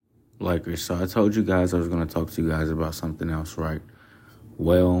Lakers. So I told you guys I was going to talk to you guys about something else, right?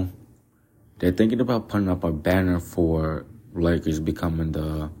 Well, they're thinking about putting up a banner for Lakers becoming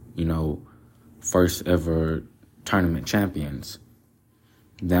the, first ever tournament champions.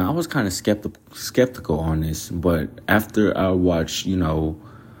 Now, I was kind of skeptical on this, but after I watched,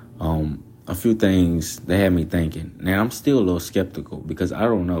 a few things, they had me thinking. Now, I'm still a little skeptical because I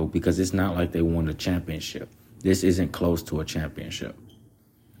don't know, because it's not like they won a championship. This isn't close to a championship.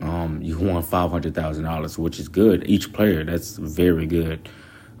 You won $500,000, which is good. Each player, that's very good.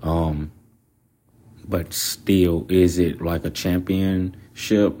 But still, is it like a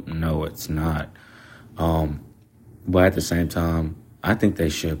championship? No, it's not. But at the same time, I think they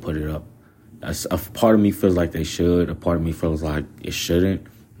should put it up. A part of me feels like they should. A part of me feels like it shouldn't.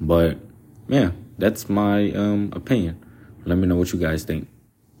 But, yeah, that's my opinion. Let me know what you guys think.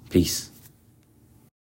 Peace.